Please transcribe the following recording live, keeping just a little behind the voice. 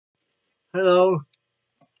Hello,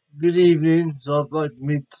 good evening. So I'd like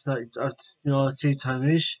midnight at tea time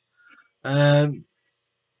ish. Um,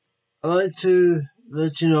 I'd like to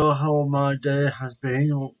let you know how my day has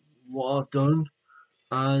been, what I've done,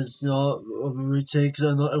 as of a routine, because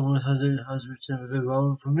I know everyone has a routine of their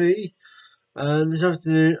own. For me, this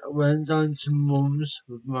afternoon I went down to mum's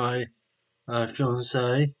with my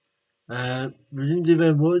fiance. We didn't do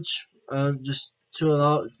very much. Just chill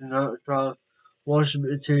out, try watch a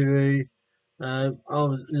bit of TV. I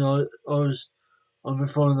was on my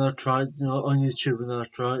phone and I tried, on YouTube and I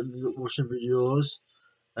tried watching videos.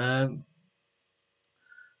 Um,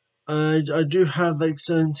 I do have like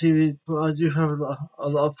certain TV, but I do have a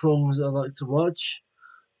lot of programs that I like to watch.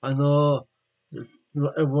 I know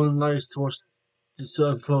that everyone likes to watch the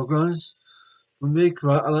certain programs. For me,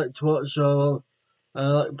 right, I like to watch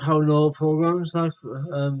like paranormal programs. I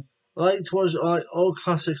like to watch like old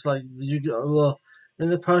classics like in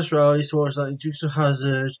the past, right, I used to watch like Dukes of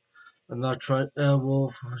Hazzard and I tried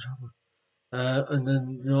Airwolf, and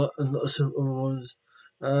then and lots of other ones.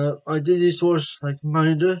 I did used to watch like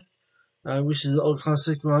Minder, which is an old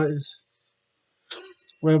classic, right?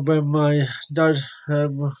 When my dad,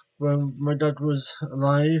 when my dad was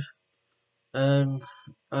alive, um,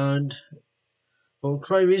 and well,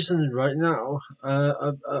 quite recently, right now,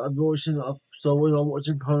 I've been watching. So when I'm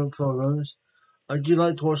watching porn programs, I do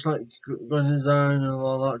like to watch like Grand Design and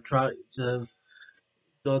all that track.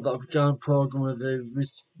 That Afghan program with the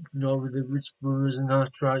rich, with the rich brothers and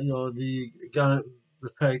that track. The guy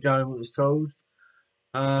repair guy what it's called,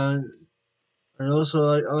 and also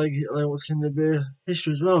I like watching the bit of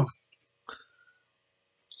history as well.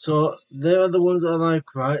 So they are the ones that I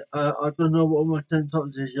like, right? I don't know what my 10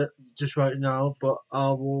 tops is yet, just right now, but I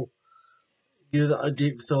will give that a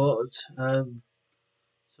deep thought.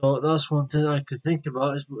 So that's one thing I could think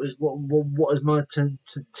about is what is my 10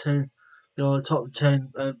 to 10, top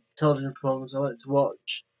 10 television programs I like to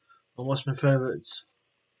watch and what's my favourites.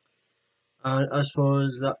 And as far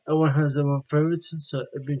as that, everyone has their own favourites, so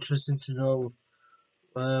it'd be interesting to know,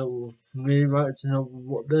 for me, right, to know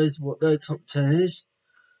what their top 10 is,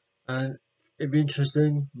 and it'd be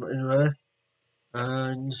interesting, but anyway.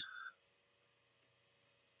 And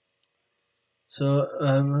so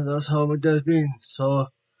that's how my day's been. So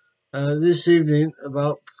this evening,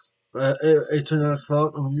 about 8 or 9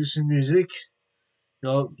 o'clock, I'm gonna do some music,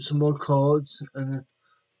 some more chords, and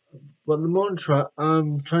but the mantra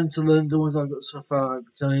I'm trying to learn the ones I've got so far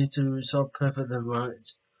because I need to sort of perfect them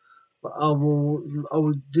right. But I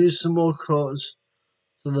will do some more chords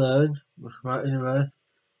to learn, right? Anyway,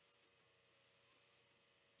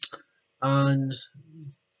 and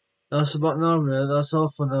that's about now, really. That's all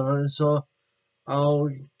for now, right? So I'll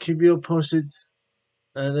keep you posted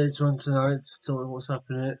later on tonight to what's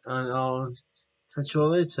happening, and I'll catch you all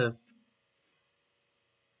later.